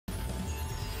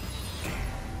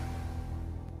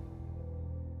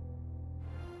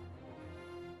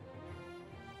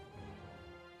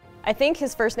I think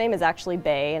his first name is actually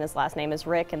Bay and his last name is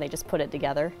Rick, and they just put it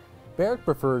together. Barrick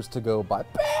prefers to go by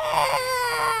Barrick.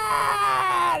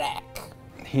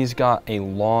 He's got a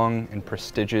long and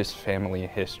prestigious family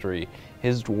history.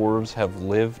 His dwarves have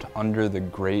lived under the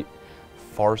great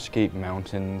Farscape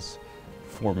Mountains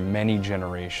for many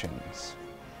generations.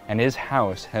 And his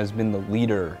house has been the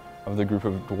leader of the group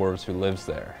of dwarves who lives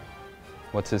there.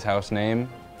 What's his house name?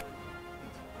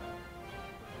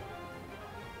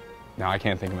 Now I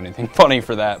can't think of anything funny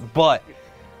for that, but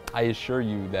I assure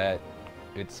you that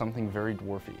it's something very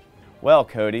dwarfy. Well,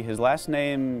 Cody, his last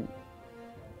name,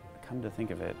 come to think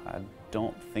of it, I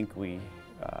don't think we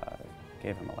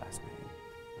gave him a last name.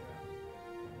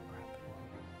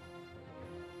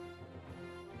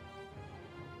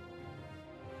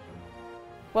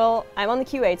 Well, I'm on the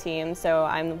QA team, so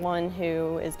I'm the one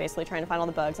who is basically trying to find all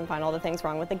the bugs and find all the things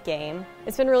wrong with the game.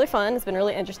 It's been really fun, it's been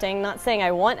really interesting. Not saying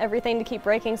I want everything to keep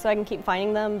breaking so I can keep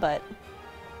finding them, but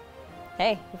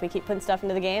hey, if we keep putting stuff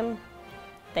into the game,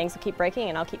 things will keep breaking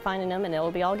and I'll keep finding them and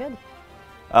it'll be all good.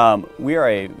 We are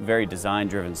a very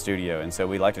design-driven studio, and so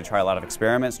we like to try a lot of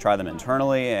experiments, try them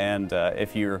internally, and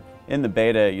if you're in the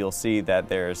beta, you'll see that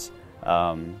there's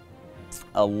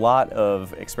a lot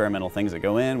of experimental things that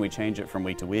go in. We change it from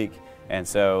week to week, and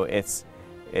so it's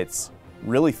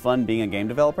really fun being a game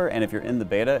developer. And if you're in the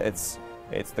beta, it's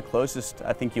the closest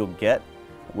I think you'll get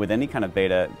with any kind of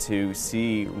beta to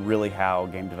see really how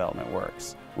game development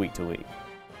works week to week.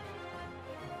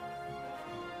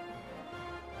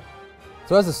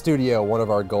 So as a studio, one of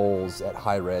our goals at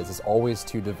Hi-Rez is always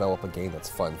to develop a game that's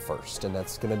fun first, and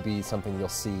that's going to be something you'll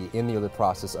see in the early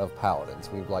process of Paladins.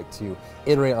 We'd like to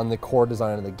iterate on the core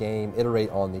design of the game, iterate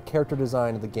on the character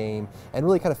design of the game, and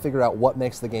really kind of figure out what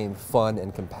makes the game fun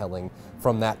and compelling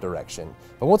from that direction.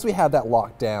 But once we have that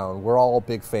locked down, we're all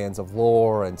big fans of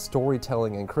lore and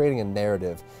storytelling and creating a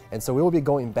narrative, and so we will be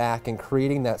going back and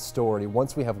creating that story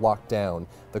once we have locked down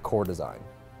the core design.